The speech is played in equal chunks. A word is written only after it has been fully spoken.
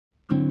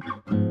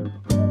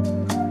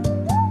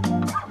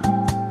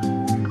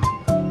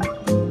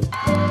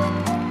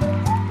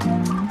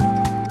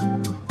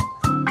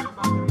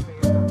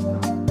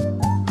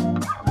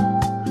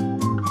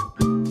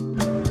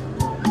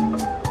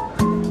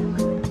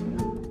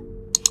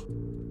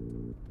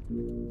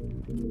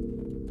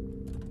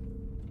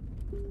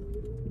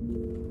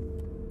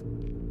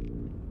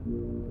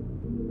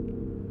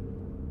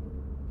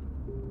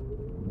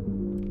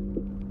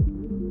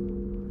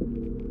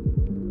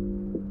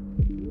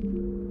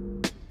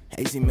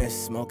Hazy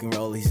mist, smoking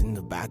rollies in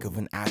the back of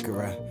an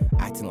Acura,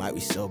 acting like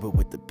we sober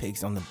with the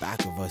pigs on the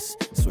back of us,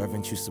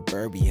 swerving through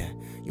suburbia.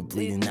 You're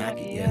bleeding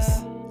nappy,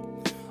 yes.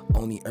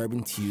 Only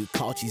urban to you,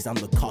 cultures, I'm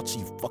the culture.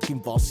 You fucking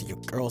boss, your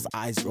girl's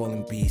eyes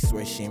rolling B.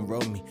 Swear she ain't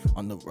rolled me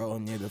on the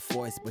road near the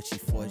forest, but she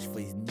forged for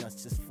his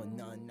nuts just for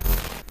none.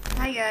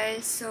 Hi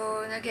guys,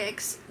 so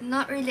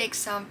not really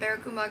exam,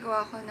 pero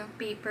gumagawa ko ng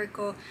paper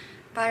ko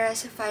para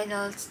sa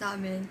finals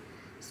namin.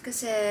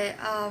 Kasi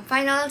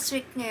finals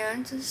week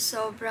ngayon, so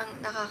sobrang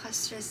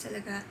nakaka-stress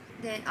talaga.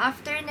 Then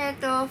after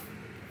neto,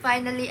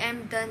 finally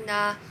I'm done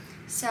na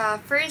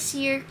sa first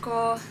year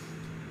ko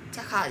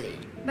sa college.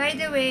 By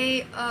the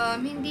way,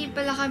 hindi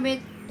pala kami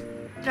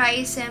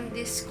tri-sem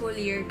this school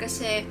year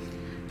kasi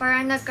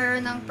parang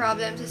nagkaroon ng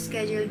problem sa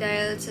schedule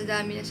dahil sa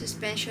dami na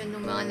suspension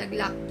ng mga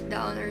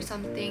nag-lockdown or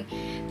something.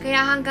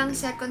 Kaya hanggang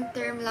second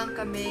term lang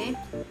kami.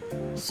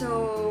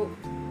 So,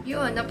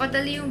 yun,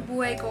 napadali yung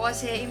buhay ko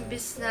kasi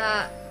imbis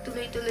na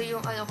tuloy-tuloy yung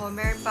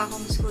meron pa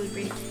akong school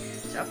break.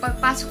 So,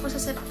 pagpasok ko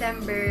sa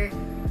September,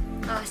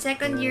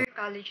 second year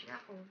college na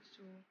ako.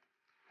 So,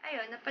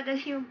 ayun,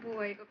 napadali yung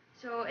buhay ko.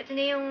 So, ito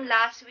na yung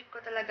last week ko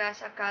talaga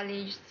sa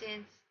college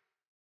since,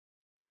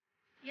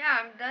 yeah,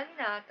 I'm done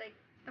na. Like,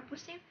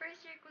 tapos na yung first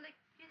year ko, like,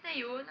 yun na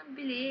yun, ang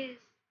bilis.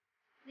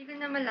 Hindi ko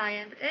na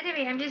malayan. But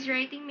anyway, I'm just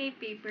writing my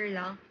paper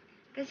lang.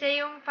 Kasi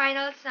yung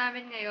finals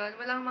namin ngayon,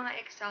 walang mga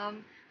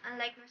exam.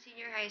 Unlike nung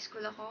senior high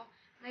school ako.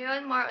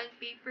 Ngayon, more on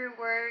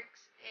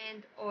paperworks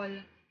and all.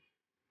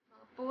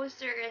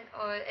 Poster and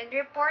all. And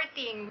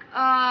reporting.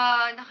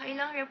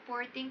 Nakailang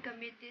reporting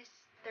kami this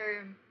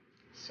term.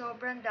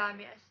 Sobrang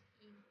dami as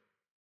in.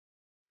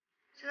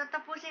 So,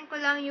 natapusin ko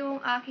lang yung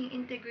aking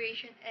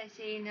integration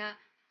essay na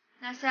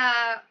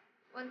nasa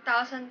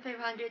 1,500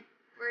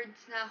 words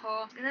na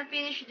ako. Gonna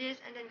finish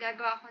this and then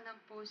gagawa ako ng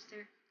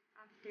poster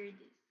after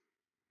this.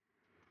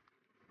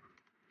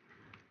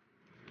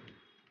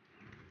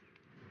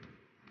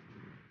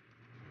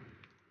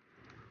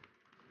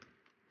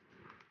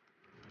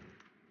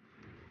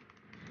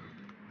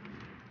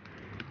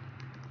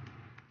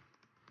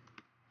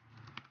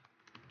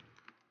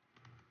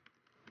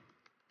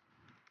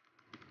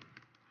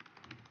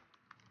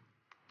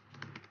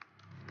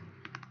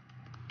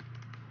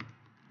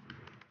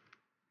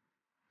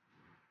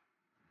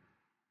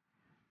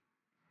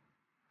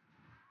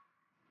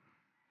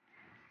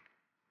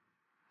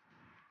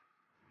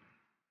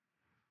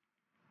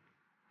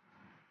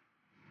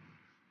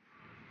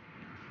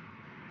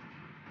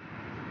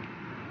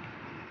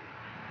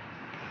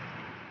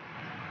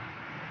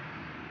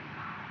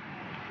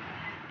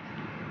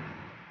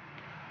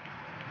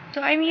 So,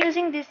 I'm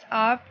using this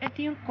app.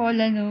 Ito yung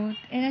Cola Note.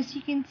 And as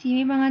you can see,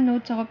 may mga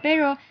notes ako.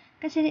 Pero,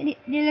 kasi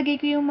nilagay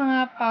ko yung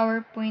mga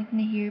PowerPoint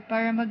na here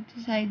para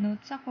mag-side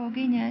notes ako,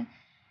 ganyan.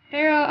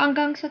 Pero,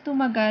 hanggang sa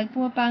tumagal,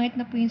 pumapangit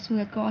na po yung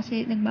sulat ko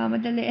kasi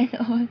nagmamadali and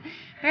all.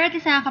 Pero, at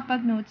least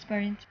nakakapag-notes pa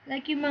rin.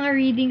 Like, yung mga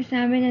readings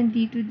namin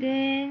nandito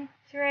din.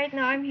 So, right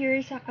now, I'm here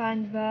sa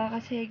Canva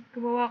kasi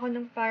gumawa ko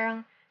ng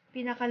parang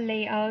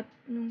pinaka-layout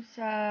nung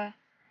sa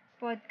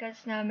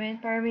podcast namin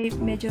para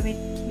medyo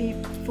may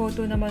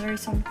photo naman or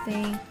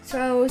something.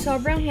 So,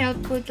 sobrang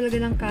helpful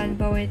talaga ng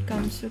Canva when it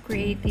comes to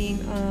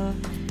creating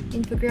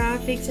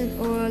infographics and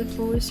all,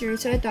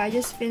 posters. So, ito, I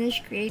just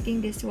finished creating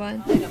this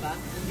one. Ano ba?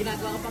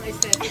 Ginagawa ko pang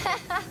aesthetic.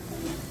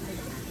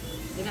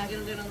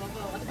 Ginagawa mo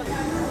po.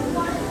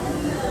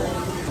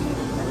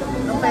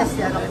 Ang best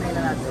yan, okay na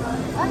yun natin.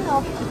 Ano?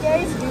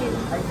 Cherry's green.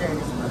 Ay,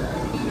 cherries pala.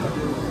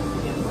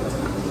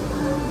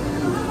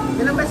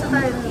 Ilang beses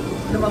tayo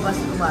lumabas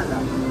kumala?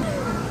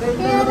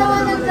 Kaya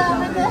naman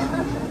nagsama na.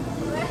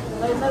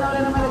 Kaya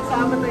naman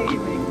nagsama na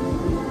ibig.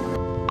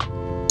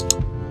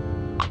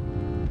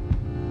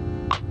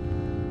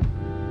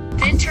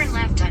 Then turn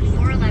left on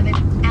 411,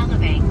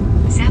 Alabang,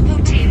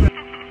 Zapote.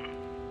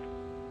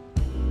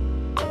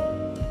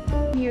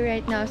 Here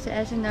right now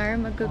sa SNR,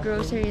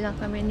 mag-grocery lang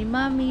kami ni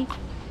Mommy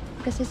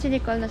kasi si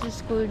Nicole nasa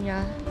school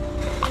niya.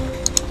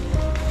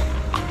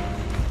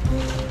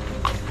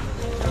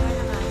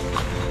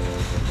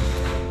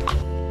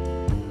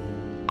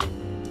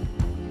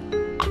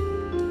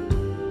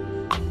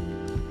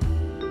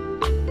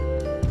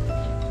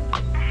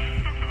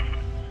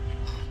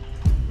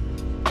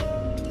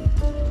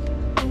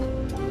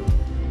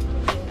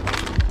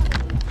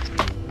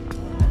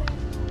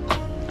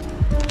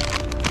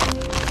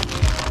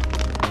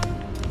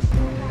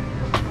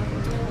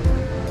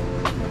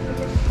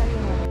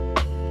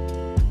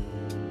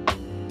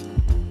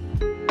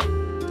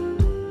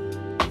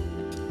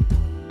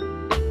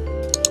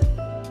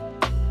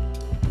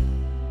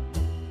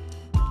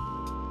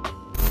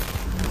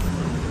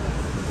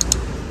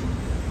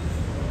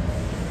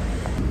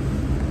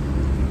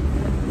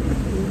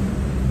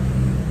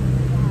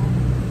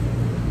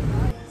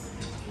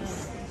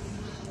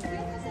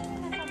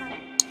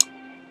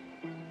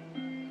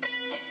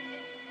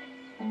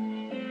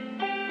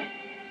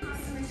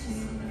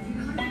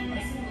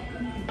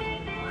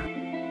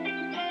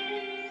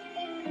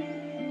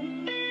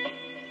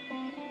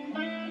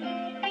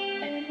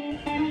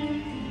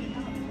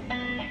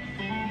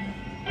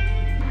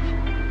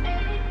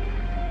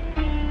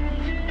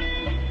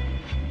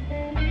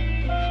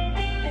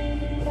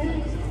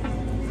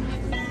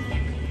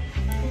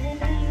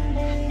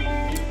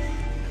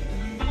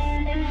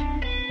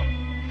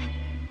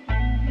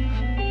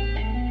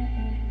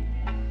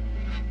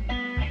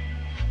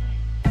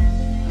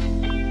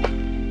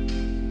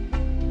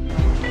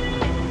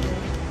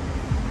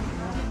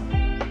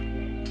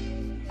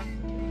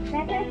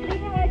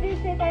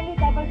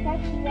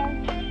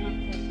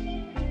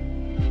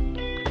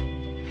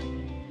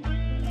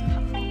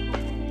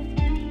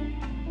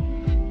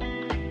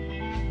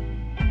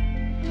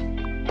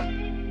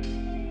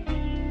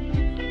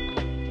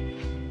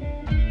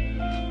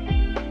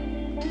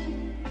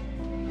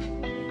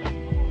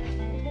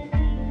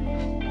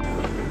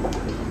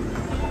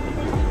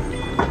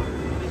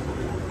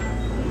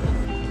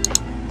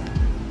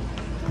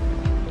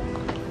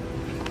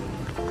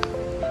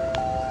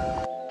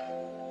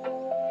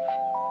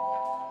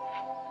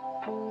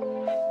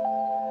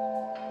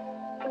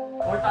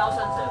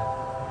 sir.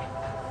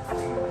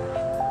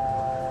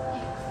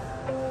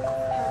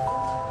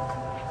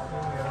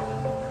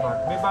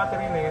 May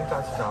battery na yun,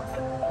 tsaka stop.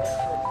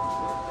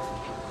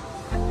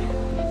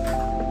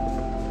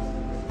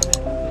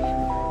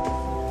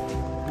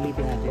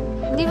 Ulitin natin.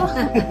 Hindi mo.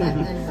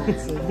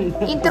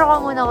 Intro ka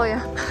muna, kuya.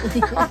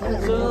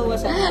 So,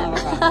 what's up mga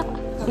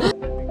kapatid?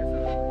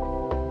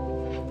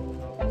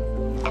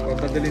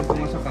 Dadalhin ko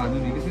nga sa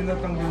Canon eh, kasi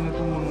natanggal na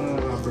itong mga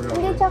rubber.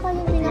 Hindi, tsaka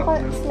yung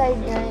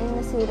pinaka-slide niya, yung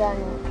nasira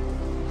niya.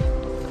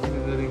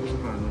 Dadalhin ko sa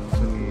Canon,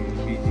 sa may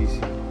BGC.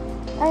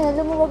 Ay,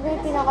 lumuwag na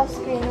yung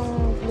pinaka-screen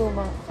ng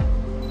luma.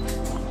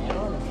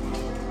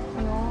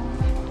 Ano?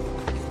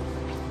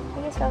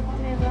 Sige, stop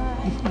na ba?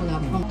 Wala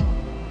pa.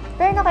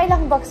 Pero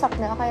nakailang bagsak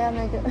na, kaya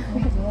medyo...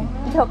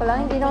 Joke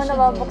lang, hindi naman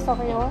nababagsak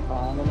yun.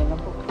 Paano na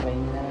lang po? Try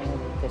na,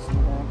 test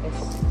na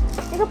test.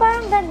 Hindi ko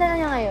parang ganda na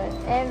niya ngayon.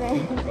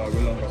 Men. Bago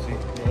lang kasi.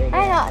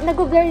 Ay,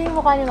 nag-blur yung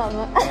mukha ni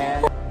mama.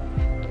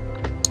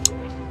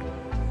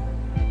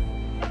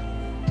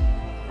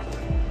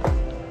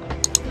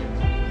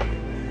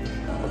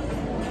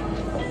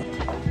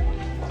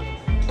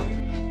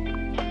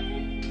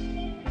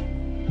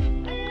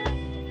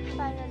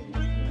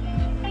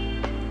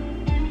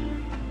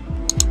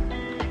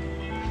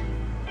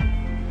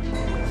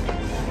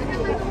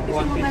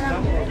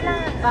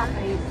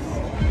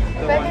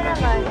 Pwede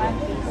naman.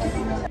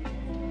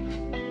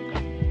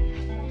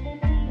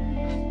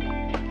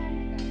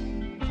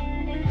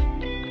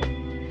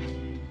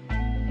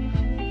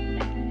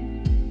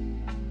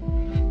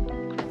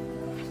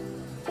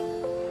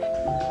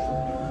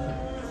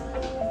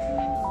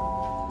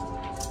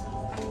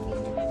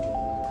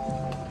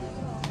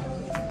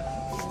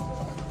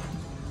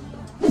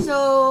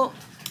 So,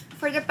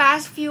 for the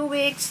past few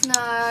weeks,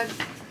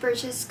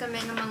 nag-purchase kami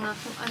ng mga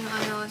kung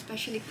ano-ano,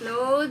 especially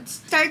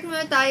clothes. Start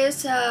muna tayo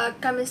sa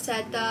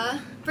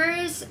camiseta.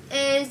 First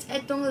is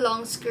itong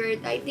long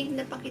skirt. I think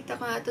napakita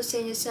ko na to sa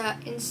inyo sa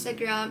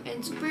Instagram.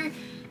 And super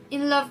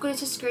in love ko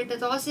sa skirt na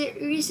to. Kasi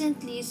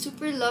recently,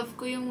 super love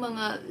ko yung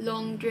mga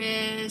long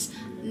dress,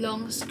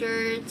 long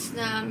skirts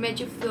na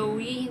medyo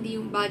flowy, hindi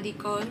yung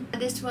bodycon.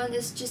 This one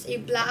is just a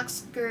black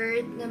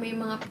skirt na may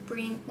mga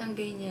print ng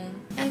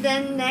ganyan. And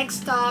then,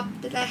 next top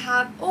that I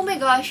have, oh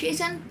my gosh,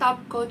 isang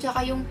top ko,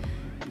 tsaka yung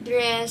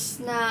dress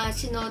na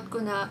sinuot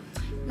ko na,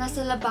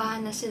 nasa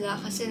labahan na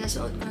sila kasi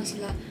nasuot ko na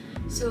sila.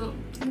 So,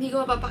 hindi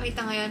ko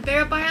mapapakita ngayon.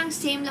 Pero parang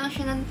same lang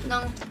siya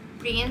ng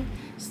print.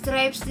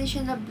 Stripes din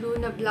siya na blue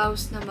na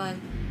blouse naman.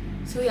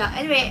 So yeah,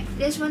 anyway,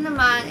 this one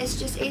naman is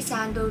just a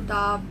sandal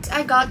top.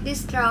 I got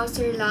this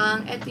trouser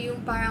lang. Ito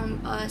yung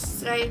parang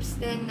stripes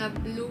din na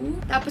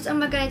blue. Tapos ang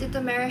maganda ito,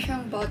 meron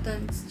siyang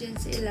buttons dyan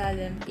sa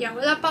ilalim. Yeah,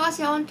 wala pa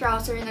kasi akong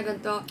trouser na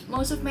ganito.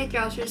 Most of my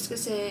trousers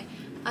kasi,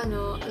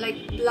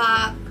 like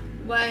black,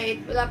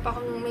 white, wala pa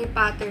akong may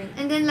pattern.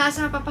 And then last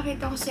na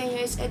mapapakita ko sa inyo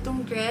is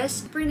itong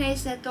dress. Super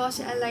nice na ito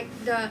kasi I like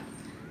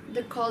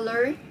the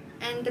color.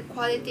 And the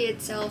quality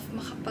itself,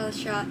 makapal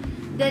siya.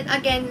 Then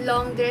again,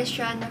 long dress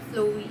siya na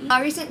flowy.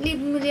 Recently,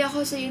 bumili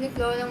ako sa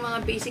Uniqlo ng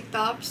mga basic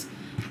tops.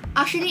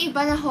 Actually,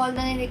 iba na haul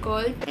na ni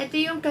Nicole. Ito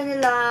yung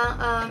kanilang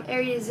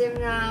Airism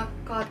na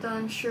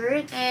cotton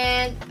shirt.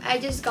 And I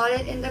just got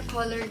it in the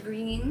color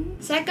green.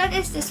 Second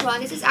is this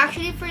one. This is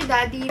actually for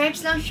daddy.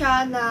 Stripes lang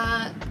siya na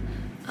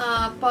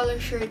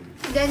polo shirt.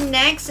 Then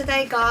next that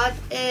I got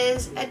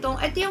is ito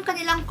yung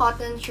kanilang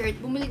cotton shirt.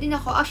 Bumili din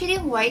ako.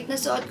 Actually, yung white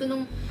na suot ko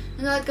nung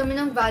nanood kami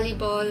ng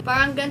volleyball.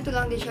 Parang ganito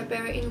lang din siya,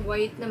 pero in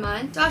white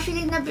naman. So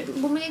actually,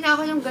 bumili na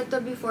ako ng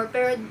ganito before,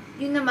 pero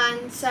yun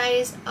naman,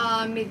 size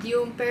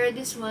medium. Pero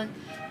this one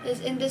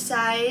is in the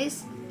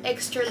size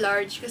extra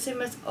large kasi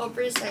mas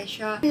oversized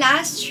siya.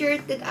 Last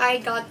shirt that I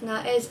got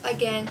na is,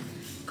 again,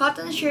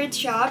 cotton shirt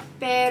siya,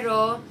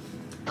 pero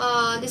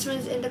this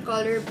one is in the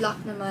color black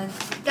naman.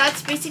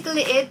 That's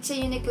basically it sa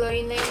Uniqlo.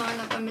 Yun na yung mga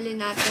napamili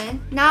natin.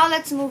 Now,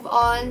 let's move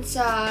on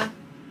sa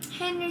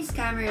Henry's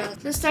camera.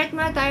 So, start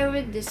muna tayo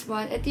with this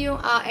one. Ito yung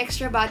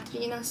extra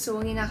battery ng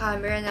Sony na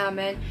camera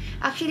namin.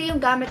 Actually, yung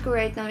gamit ko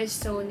right now is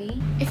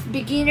Sony. If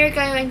beginner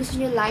kayo and gusto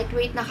nyo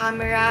lightweight na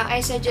camera,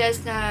 I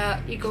suggest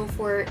na you go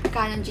for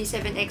Canon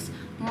G7X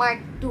Mark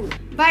II.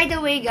 By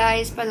the way,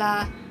 guys,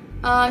 pala,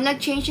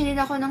 nag-change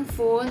din ako ng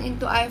phone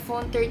into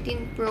iPhone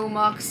 13 Pro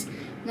Max.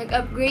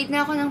 Nag-upgrade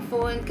na ako ng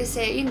phone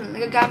kasi, yun,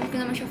 nagagamit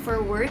ko naman siya for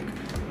work.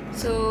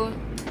 So,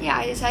 yeah,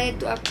 I decided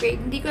to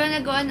upgrade. Hindi ko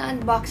na nagawa na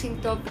unboxing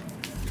to.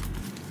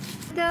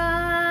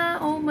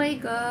 Oh my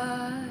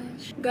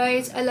gosh!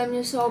 Guys, alam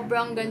nyo,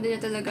 sobrang ganda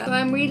niya talaga. So,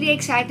 I'm really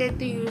excited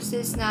to use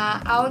this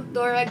na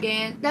outdoor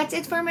again. That's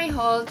it for my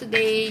haul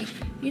today.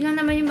 Yun lang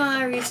naman yung mga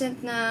recent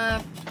na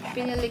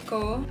pinili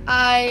ko.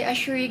 I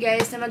assure you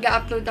guys na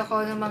mag-upload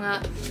ako ng mga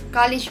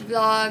college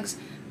vlogs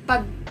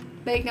pag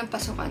balik ng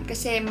pasukan.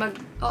 Kasi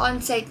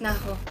mag-on-site na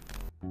ako.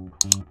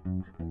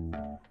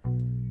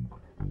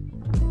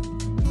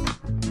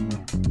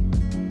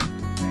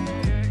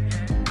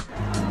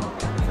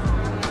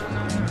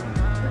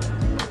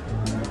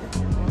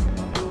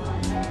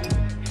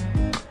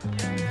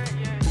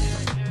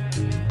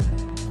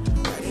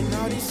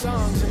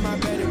 Songs in my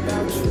bed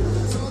about you.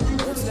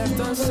 What's left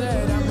unsaid?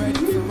 said I'm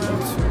ready for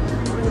round two.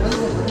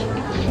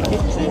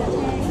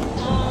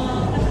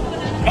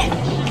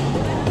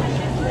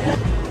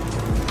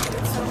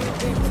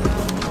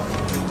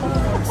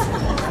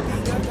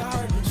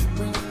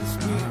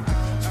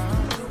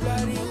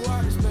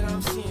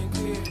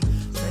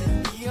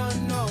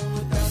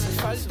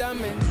 Falta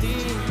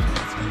mentir,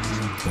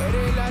 tú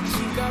eres la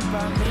chica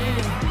para mí.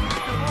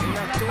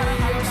 La tú y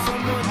yo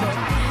somos the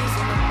keys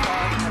in the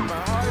car, and my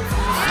heart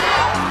feels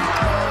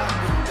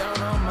down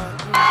on my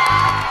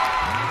knees.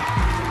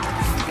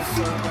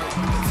 So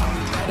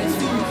that is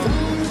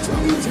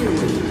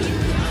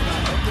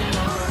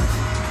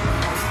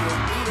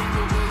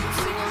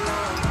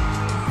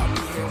I'll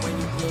be here when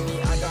you need me.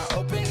 I got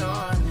open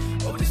arms.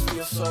 Oh, this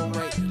feels so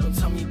right. Don't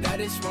tell me that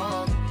it's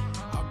wrong.